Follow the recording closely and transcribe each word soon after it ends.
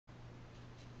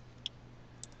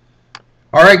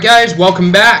Alright guys, welcome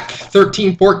back.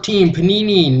 13-14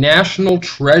 Panini National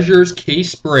Treasures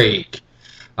case break.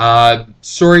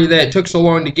 Sorry that it took so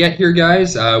long to get here,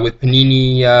 guys, with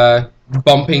Panini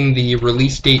bumping the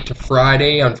release date to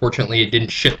Friday. Unfortunately, it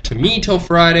didn't ship to me till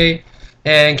Friday,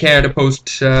 and Canada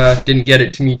Post didn't get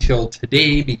it to me till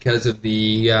today because of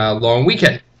the long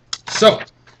weekend. So,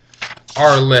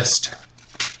 our list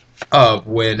of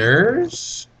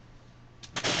winners.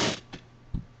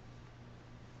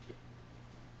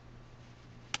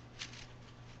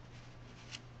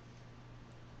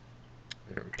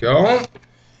 There we go.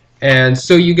 And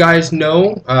so you guys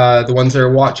know, the ones that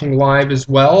are watching live as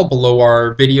well, below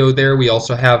our video there, we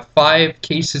also have 5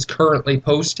 cases currently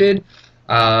posted.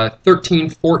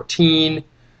 13-14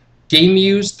 Game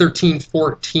Use,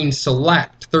 13-14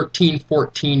 Select,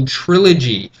 13-14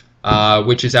 Trilogy,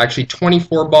 which is actually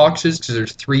 24 boxes because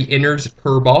there's 3 inners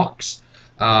per box.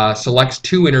 Select's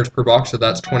 2 inners per box, so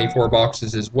that's 24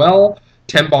 boxes as well.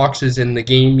 10 boxes in the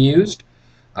Game Used.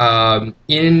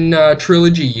 In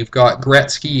Trilogy, you've got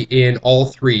Gretzky in all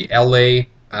 3, LA,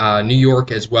 New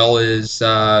York, as well as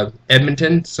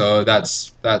Edmonton, so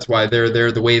that's why they're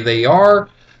there the way they are.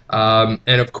 And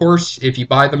of course, if you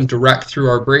buy them direct through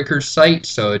our Breakers site,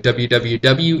 so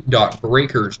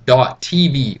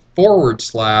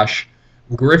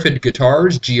www.breakers.tv/Griffith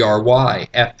Guitars,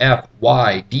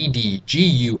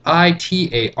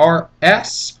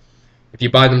 GRYFFYDDGUITARS. If you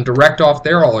buy them direct off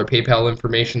there, all our PayPal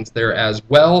information's there as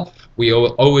well. We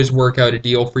always work out a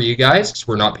deal for you guys because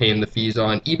we're not paying the fees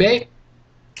on eBay.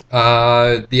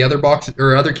 The other boxes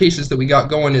or other cases that we got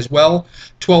going as well: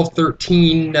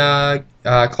 12-13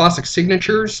 Classic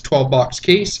Signatures 12-box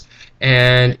case,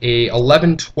 and a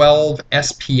 11-12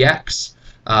 SPX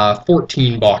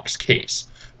 14-box case.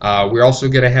 We're also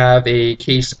going to have a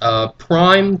case of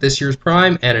Prime, this year's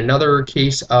Prime, and another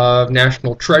case of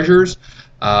National Treasures.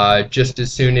 Just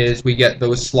as soon as we get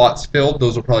those slots filled,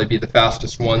 those will probably be the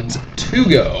fastest ones to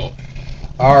go.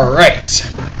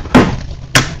 Alright.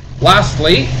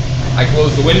 Lastly, I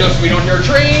close the window so we don't hear a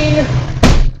train.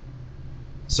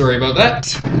 Sorry about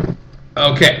that.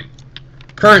 Okay.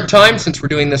 Current time, since we're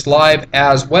doing this live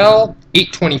as well,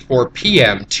 8:24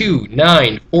 p.m. to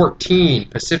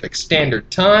 9:14 Pacific Standard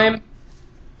Time.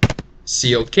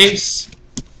 Sealed case.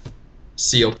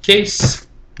 Sealed case.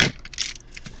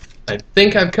 I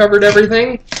think I've covered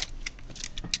everything.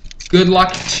 Good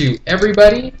luck to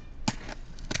everybody.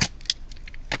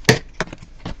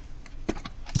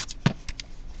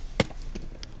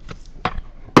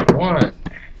 One,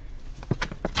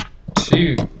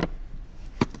 2,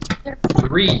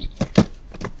 3,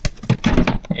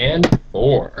 and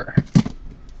 4.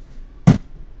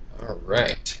 All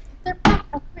right.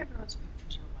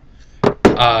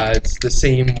 It's the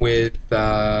same with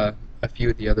a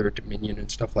few of the other Dominion and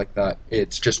stuff like that.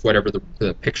 It's just whatever the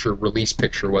release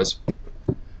picture was.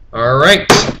 Alright.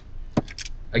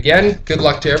 Again, good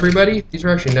luck to everybody. These are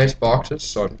actually nice boxes,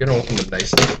 so I'm going to open them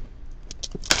nicely.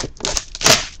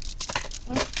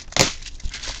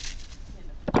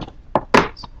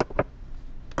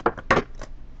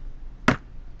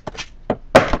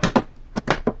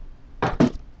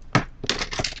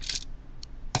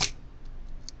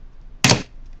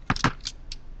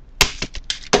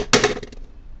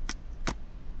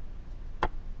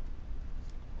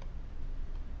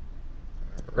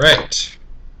 Right.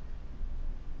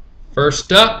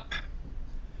 First up,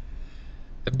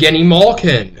 Evgeny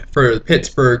Malkin for the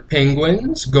Pittsburgh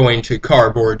Penguins, going to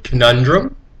Cardboard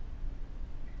Conundrum.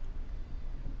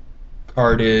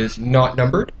 Card is not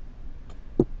numbered.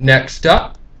 Next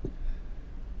up,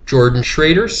 Jordan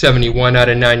Schrader,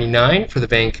 71/99 for the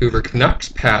Vancouver Canucks,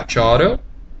 patch auto.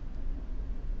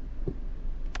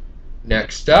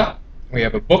 Next up, we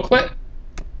have a booklet.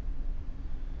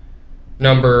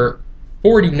 Number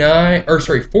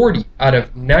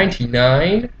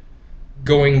 40/99,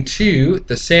 going to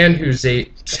the San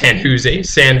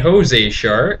Jose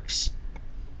Sharks.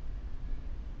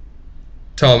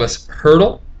 Thomas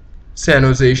Hertl, San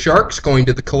Jose Sharks, going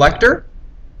to the collector.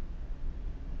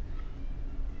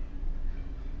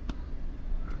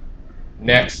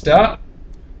 Next up,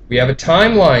 we have a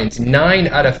Timelines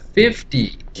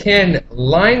 9/50 Ken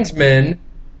Linesman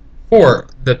for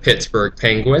the Pittsburgh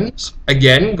Penguins,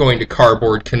 again going to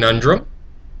Cardboard Conundrum.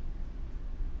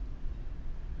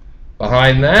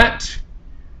 Behind that,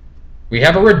 we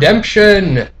have a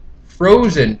Redemption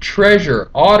Frozen Treasure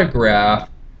autograph,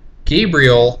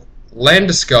 Gabriel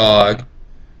Landeskog,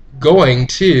 going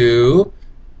to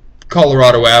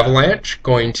Colorado Avalanche,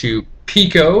 going to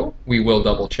Pico. We will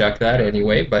double check that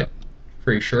anyway, but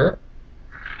pretty sure.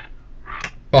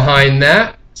 Behind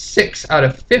that,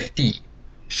 6/50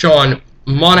 Sean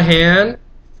Monahan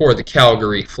for the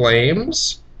Calgary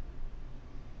Flames.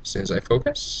 As soon as I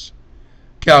focus.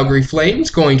 Calgary Flames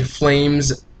going to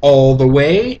Flames all the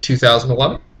way,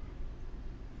 2011.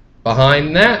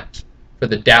 Behind that, for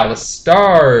the Dallas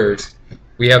Stars,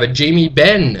 we have a Jamie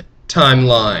Benn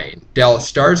timeline. Dallas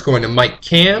Stars going to Mike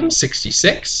Cam,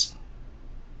 66.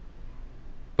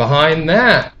 Behind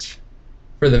that,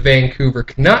 for the Vancouver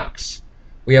Canucks,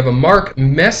 we have a Mark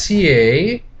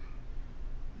Messier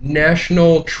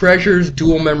National Treasures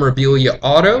Dual Memorabilia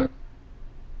Auto.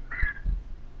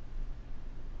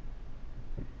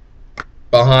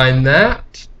 Behind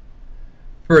that,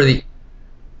 for the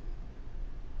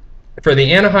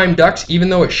Anaheim Ducks, even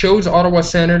though it shows Ottawa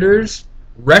Senators,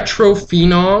 Retro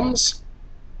Phenoms.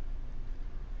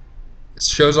 It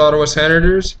shows Ottawa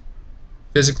Senators.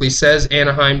 Physically says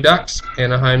Anaheim Ducks.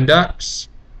 Anaheim Ducks.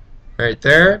 Right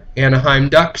there. Anaheim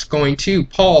Ducks going to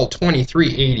Paul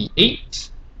 2388.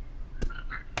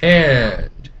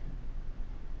 And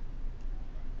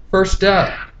first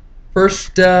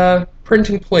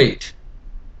printing plate.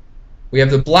 We have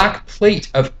the black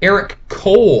plate of Eric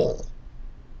Cole.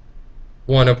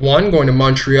 1 of 1 going to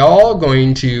Montreal,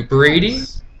 going to Brady.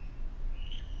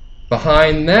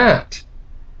 Behind that,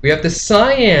 we have the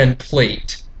cyan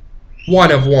plate.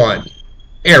 1 of 1,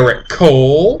 Eric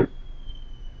Cole.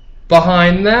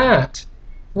 Behind that,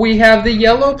 we have the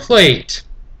yellow plate,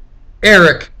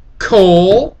 Eric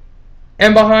Cole.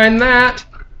 And behind that,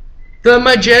 the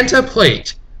magenta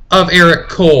plate of Eric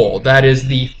Cole. That is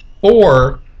the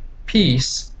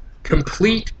 4-piece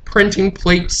complete printing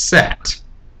plate set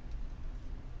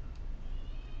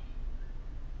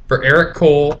for Eric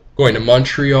Cole going to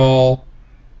Montreal.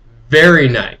 Very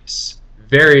nice.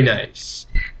 Very nice.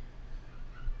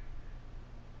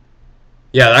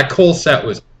 Yeah, that Cole set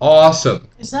was awesome.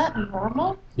 Is that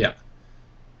normal? Yeah.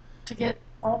 To get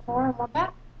all 4 in one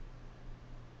pack?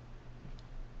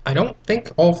 I don't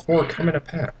think all 4 come in a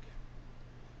pack.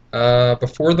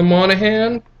 Before the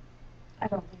Monahan, I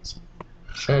don't think so.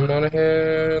 Sean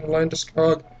Monahan,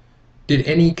 Landeskog. Did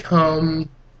any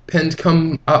pens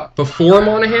come up before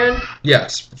Monahan?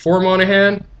 Yes, before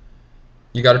Monahan.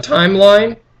 You got a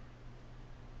timeline.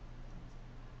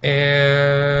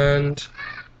 And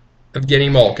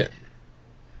Evgeny Malkin.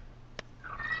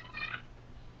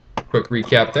 Quick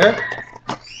recap there.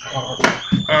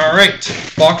 All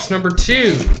right, box number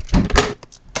 2.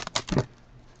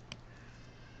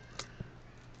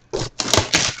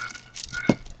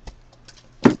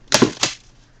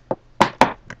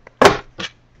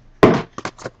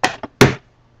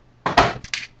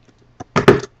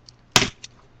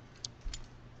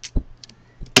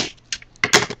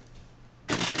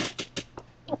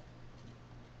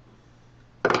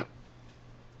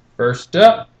 First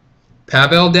up,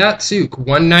 Pavel Datsyuk,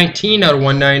 119 out of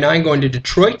 199 going to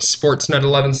Detroit, Sportsnet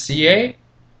 11 CA.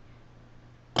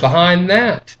 Behind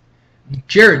that,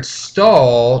 Jared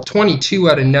Stahl, 22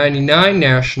 out of 99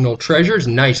 National Treasures.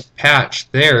 Nice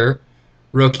patch there.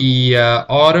 Rookie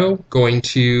auto going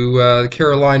to the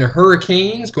Carolina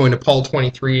Hurricanes, going to Paul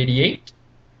 2388.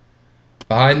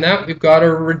 Behind that, we've got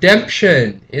a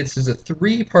redemption. This is a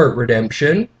 3-part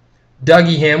redemption.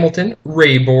 Dougie Hamilton,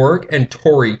 Ray Borg, and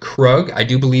Torrey Krug. I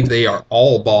do believe they are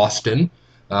all Boston.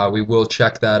 We will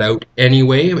check that out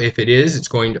anyway. If it is, it's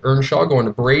going to Earnshaw, going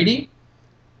to Brady.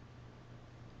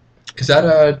 Is that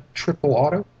a triple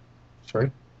auto?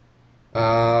 Sorry.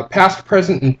 Past,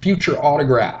 present, and future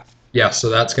autograph. Yeah, so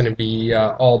that's going to be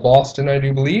all Boston, I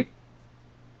do believe.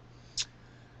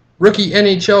 Rookie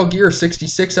NHL gear,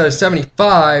 66 out of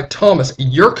 75. Thomas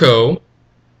Yurko,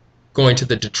 going to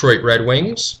the Detroit Red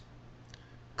Wings.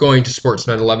 Going to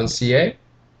Sportsnet 11 CA.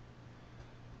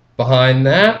 Behind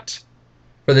that,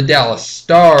 for the Dallas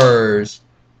Stars,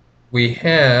 we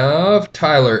have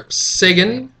Tyler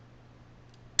Seguin.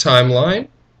 Timeline.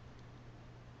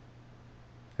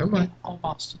 Come on. All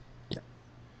Boston. Yeah.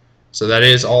 So that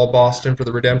is all Boston for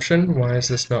the redemption. Why is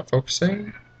this not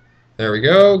focusing? There we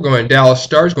go. Going Dallas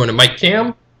Stars, going to Mike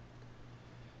Cam.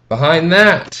 Behind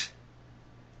that,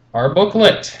 our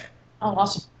booklet. Oh,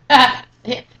 awesome.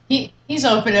 He's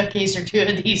opened a case or 2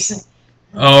 of these.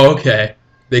 Oh, okay.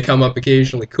 They come up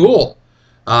occasionally. Cool.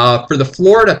 For the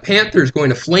Florida Panthers, going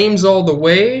to Flames all the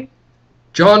way,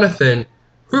 Jonathan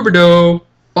Huberdeau,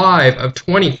 5 of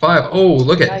 25. Oh,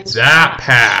 look at Nice. that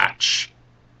patch.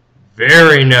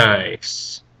 Very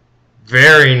nice.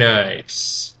 Very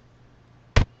nice.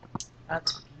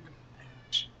 That's a beautiful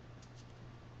patch.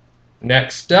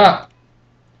 Next up,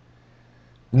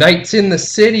 Knights in the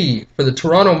City for the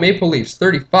Toronto Maple Leafs,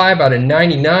 35 out of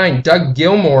 99, Doug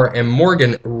Gilmour and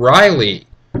Morgan Riley.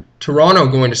 Toronto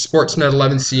going to Sportsnet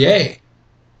 11 CA.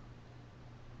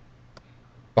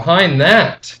 Behind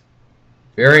that,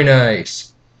 very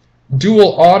nice.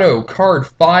 Dual auto card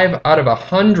 5 out of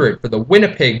 100 for the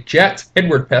Winnipeg Jets,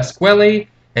 Edward Pasquale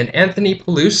and Anthony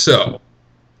Peluso.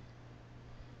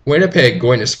 Winnipeg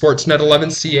going to Sportsnet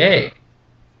 11CA.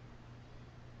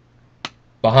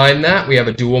 Behind that, we have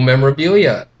a dual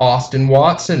memorabilia, Austin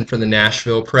Watson for the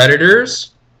Nashville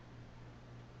Predators.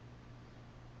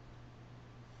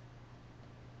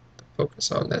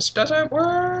 Focus on this doesn't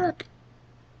work.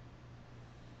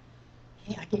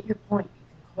 Hey, I get your point. You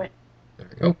can quit. There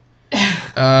we go.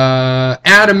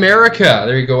 Ad America.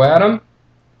 There you go, Adam.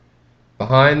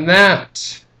 Behind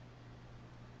that,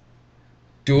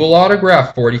 dual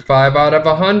autograph, 45 out of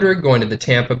 100, going to the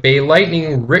Tampa Bay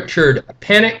Lightning, Richard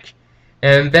Panik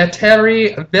and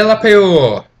Valtteri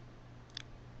Velapeo.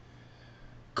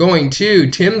 Going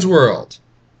to Tim's World.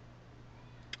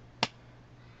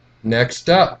 Next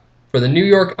up, for the New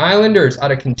York Islanders,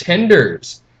 out of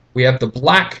Contenders, we have the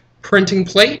black printing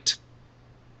plate,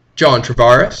 John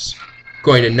Tavares,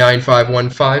 going to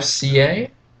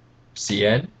 9515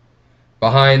 CN.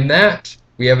 Behind that,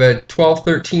 we have a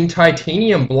 1213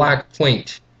 titanium black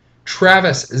plate,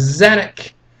 Travis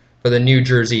Zanuck for the New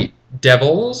Jersey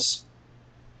Devils.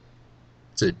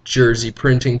 It's a jersey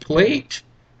printing plate,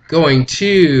 going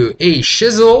to a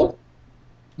Shizzle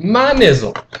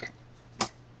Manizzle.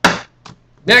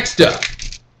 Next up.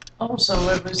 Oh, so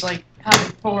it was like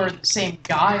having 4 of the same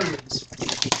guy was.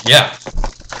 Yeah.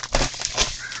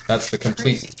 That's the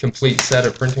complete set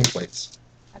of printing plates.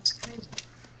 That's crazy.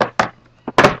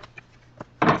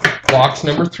 Box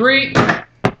number 3.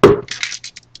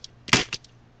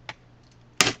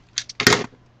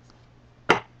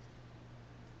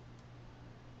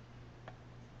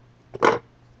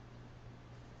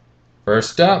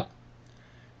 First up,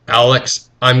 Alex,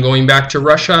 I'm going back to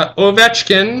Russia,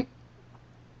 Ovechkin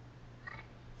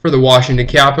for the Washington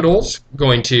Capitals,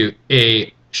 going to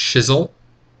a Shizzle.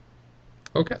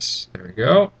 Focus. There we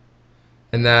go.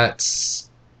 And that's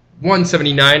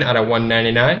 179 out of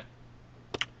 199.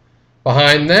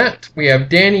 Behind that, we have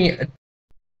Danny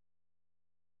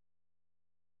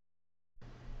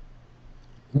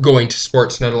going to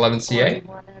Sportsnet 11CA.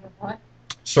 41 out of what?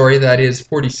 Sorry, that is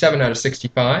 47 out of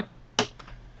 65.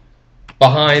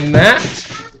 Behind that,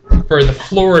 for the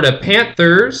Florida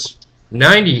Panthers,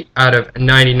 90 out of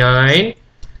 99,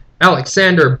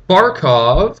 Alexander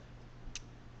Barkov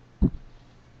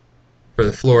for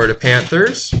the Florida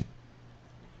Panthers.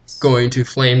 Going to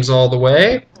Flames all the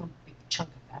way. Oh, big chunk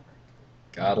of fabric.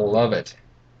 Gotta love it.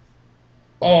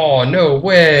 Oh, no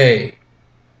way.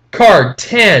 Card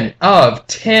 10 of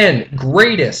 10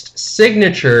 greatest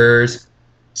signatures.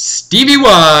 Stevie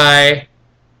Y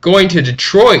going to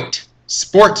Detroit.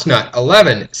 Sportsnet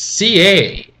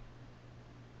 11CA.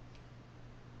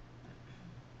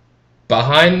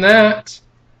 Behind that,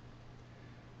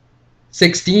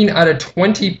 16 out of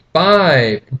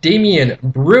 25, Damian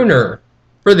Brunner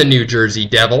for the New Jersey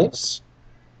Devils.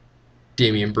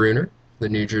 Damian Brunner, the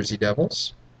New Jersey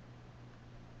Devils.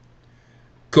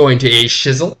 Going to a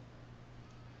Shizzle.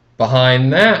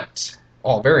 Behind that,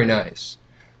 oh, very nice.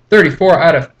 34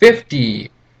 out of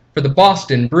 50 for the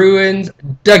Boston Bruins,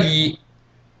 Dougie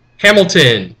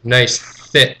Hamilton. Nice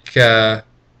thick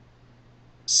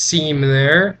seam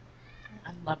there.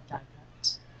 I love die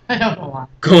cuts. I don't know why.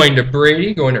 Going to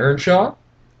Brady, going to Earnshaw.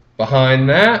 Behind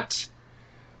that,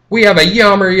 we have a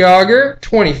Jaromir Jagr,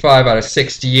 25 out of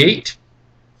 68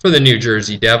 for the New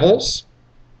Jersey Devils.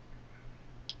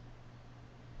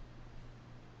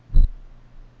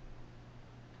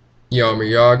 Jaromir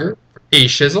Jagr, a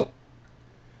Shizzle.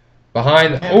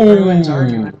 Behind the, Bruins are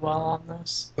doing well on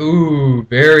this. Ooh,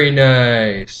 very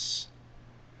nice.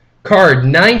 Card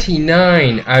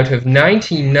 99 out of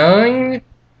 99.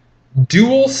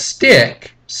 Dual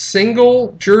stick,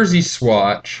 single jersey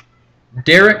swatch.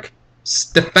 Derek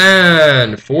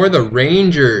Stefan for the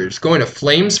Rangers. Going to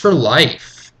Flames for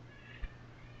life.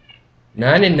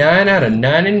 99 out of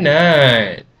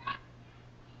 99.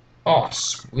 Oh,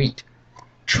 sweet.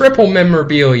 Triple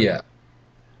memorabilia.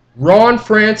 Ron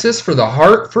Francis for the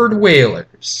Hartford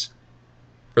Whalers.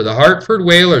 For the Hartford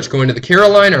Whalers, going to the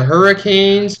Carolina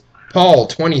Hurricanes, Paul,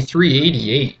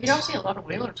 2388. You don't see a lot of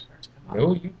Whalers cards come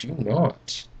No, you do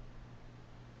not.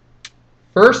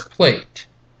 First plate.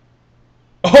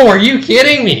 Oh, are you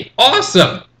kidding me?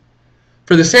 Awesome!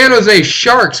 For the San Jose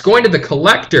Sharks, going to the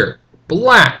Collector,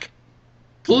 black,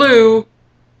 blue,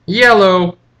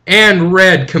 yellow, and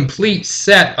red complete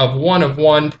set of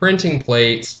 1-of-1 printing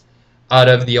plates out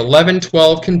of the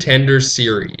 11-12 Contenders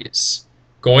series.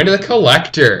 Going to the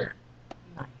Collector.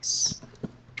 Nice.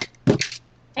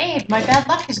 Hey, my bad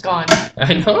luck is gone.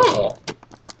 I know.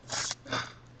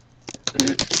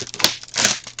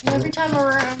 Every time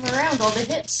I'm around, all the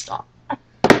hits stop.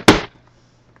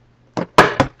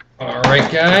 All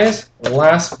right, guys.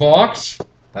 Last box.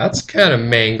 That's kind of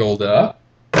mangled up.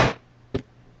 The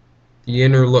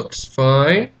inner looks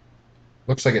fine.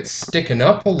 Looks like it's sticking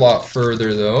up a lot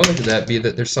further, though. Could that be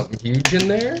that there's something huge in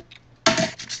there?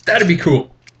 That'd be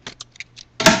cool.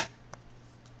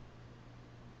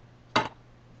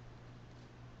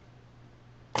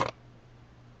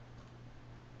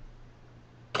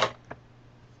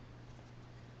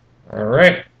 All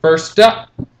right, first up,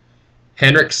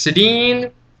 Henrik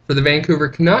Sedin for the Vancouver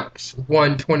Canucks,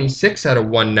 126 out of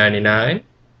 199.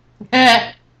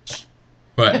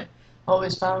 What?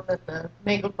 Always found that the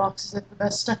mangled boxes have the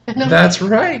best stuff in them. That's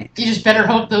right. You just better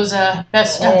hope those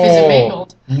best stuff isn't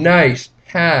mangled. Nice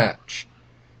patch.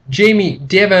 Jamie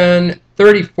Divan,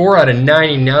 34 out of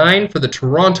 99 for the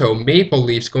Toronto Maple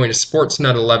Leafs, going to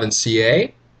Sportsnet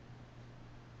 11CA.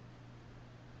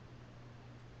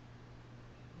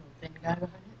 Thin guy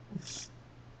behind it.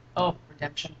 Oh,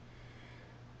 redemption.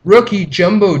 Rookie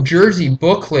Jumbo Jersey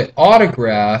Booklet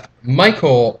Autograph,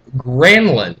 Michael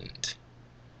Granlund.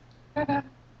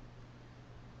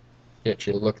 Get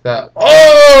you to look that.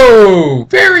 Oh!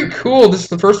 Very cool. This is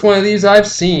the first one of these I've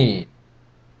seen.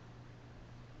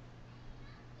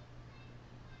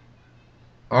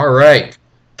 All right.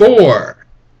 4.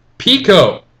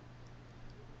 Pico.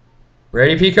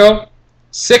 Ready, Pico?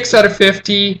 6 out of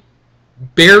 50.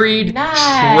 Buried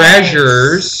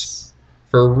Treasures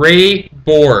for Ray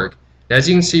Borg. As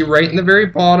you can see right in the very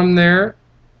bottom there,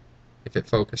 if it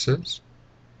focuses,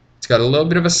 it's got a little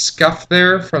bit of a scuff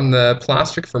there from the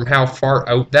plastic from how far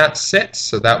out that sits,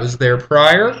 so that was there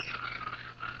prior.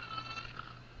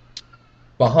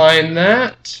 Behind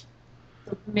that,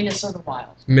 Minnesota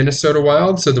Wild. Minnesota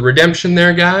Wild. So the redemption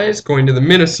there, guys, going to the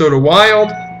Minnesota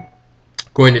Wild,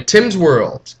 going to Tim's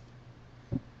World.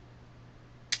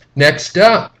 Next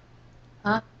up,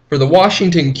 for the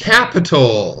Washington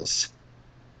Capitals.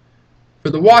 For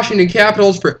the Washington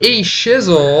Capitals, for A.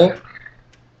 Shizzle,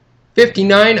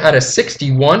 59 out of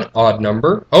 61, odd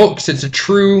number. Oh, because it's a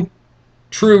true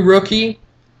rookie.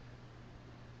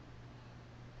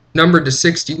 Numbered to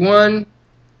 61,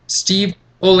 Steve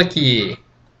Olicki.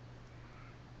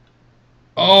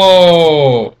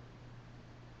 Oh.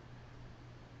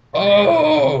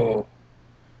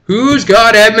 Who's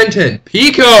got Edmonton?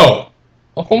 Pico.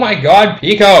 Oh my God,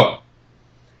 Pico.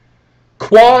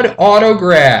 Quad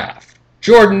autograph.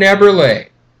 Jordan Eberle,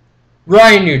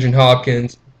 Ryan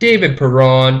Nugent-Hopkins, David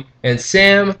Perron, and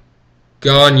Sam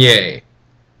Gagner.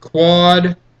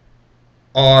 Quad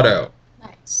auto.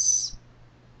 Nice.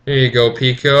 There you go,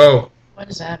 Pico. What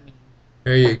does that mean?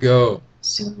 There you go.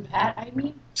 Sued hat, I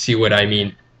mean? See what I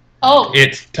mean? Oh.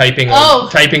 It's typing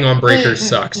on breakers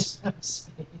sucks.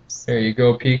 There you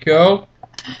go, Pico.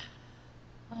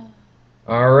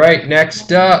 All right,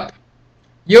 next up,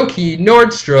 Yoki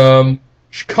Nordstrom,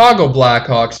 Chicago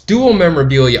Blackhawks, dual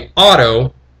memorabilia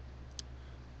auto,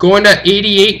 going to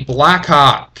 88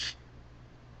 Blackhawk.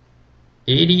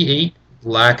 88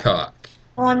 Blackhawk.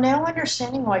 Well, I'm now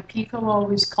understanding why Pico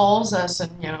always calls us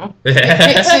and,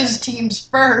 picks his teams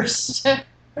first.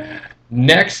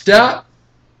 Next up,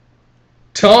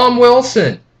 Tom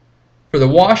Wilson for the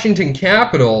Washington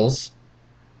Capitals.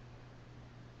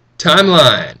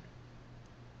 Timeline.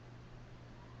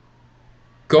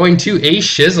 Going to A.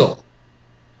 Shizzle.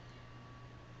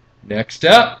 Next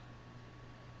up,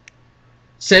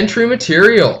 Century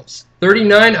Materials.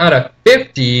 39 out of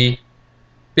 50.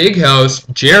 Big House,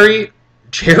 Jeremy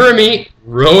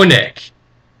Roenick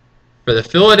for the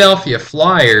Philadelphia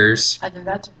Flyers. Either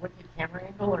that's a wicked camera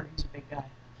angle or he's a big guy.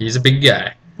 He's a big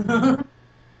guy.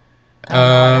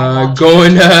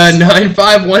 Going to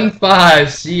 9515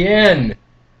 CN.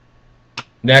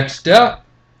 Next up,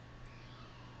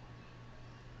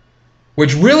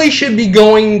 which really should be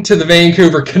going to the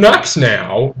Vancouver Canucks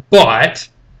now, but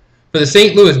for the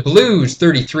St. Louis Blues,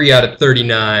 33 out of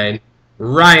 39,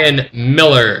 Ryan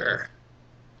Miller.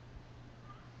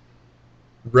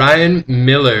 Ryan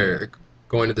Miller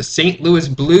going to the St. Louis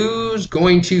Blues,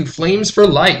 going to Flames for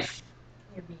Life.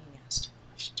 You're being asked a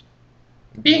question.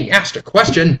 Being asked a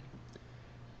question.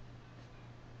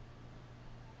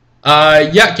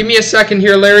 Yeah, give me a second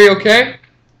here, Larry, okay?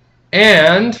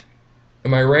 And,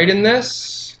 am I right in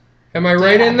this? Am I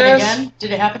right in this? Again?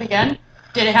 Did it happen again?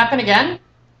 Did it happen again?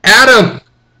 Adam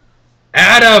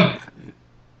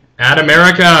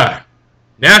Erica.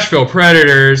 Nashville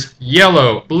Predators,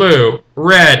 yellow, blue,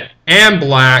 red, and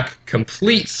black.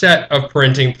 Complete set of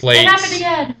printing plates. It happened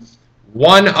again.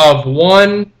 1 of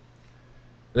 1.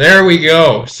 There we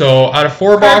go. So out of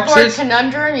 4 boxes.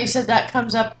 Conundrum, you said that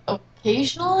comes up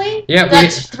Occasionally? Yeah,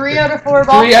 that's 3 out of 4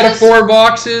 boxes? 3 out of 4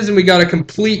 boxes, and we got a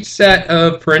complete set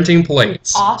of printing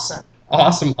plates. Awesome.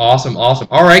 Awesome, awesome, awesome.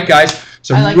 All right, guys.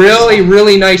 Some like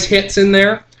really nice hits in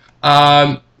there.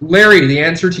 Larry, the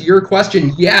answer to your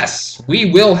question, yes,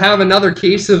 we will have another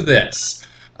case of this.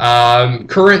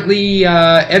 Currently,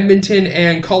 Edmonton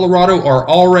and Colorado are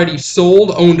already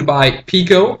sold, owned by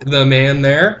Pico, the man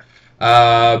there.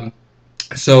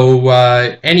 So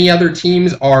any other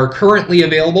teams are currently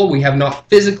available. We have not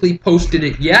physically posted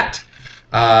it yet.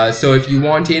 So if you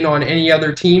want in on any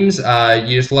other teams,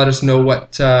 you just let us know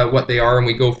what they are, and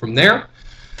we go from there.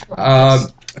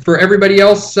 For everybody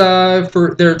else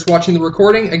that's watching the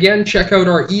recording, again, check out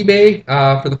our eBay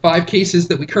for the 5 cases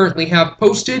that we currently have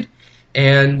posted.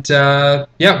 And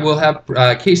yeah, we'll have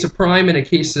a case of Prime and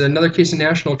another case of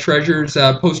National Treasures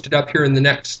posted up here in the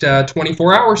next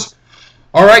 24 hours.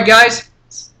 All right, guys.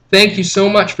 Thank you so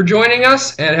much for joining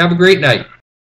us, and have a great night.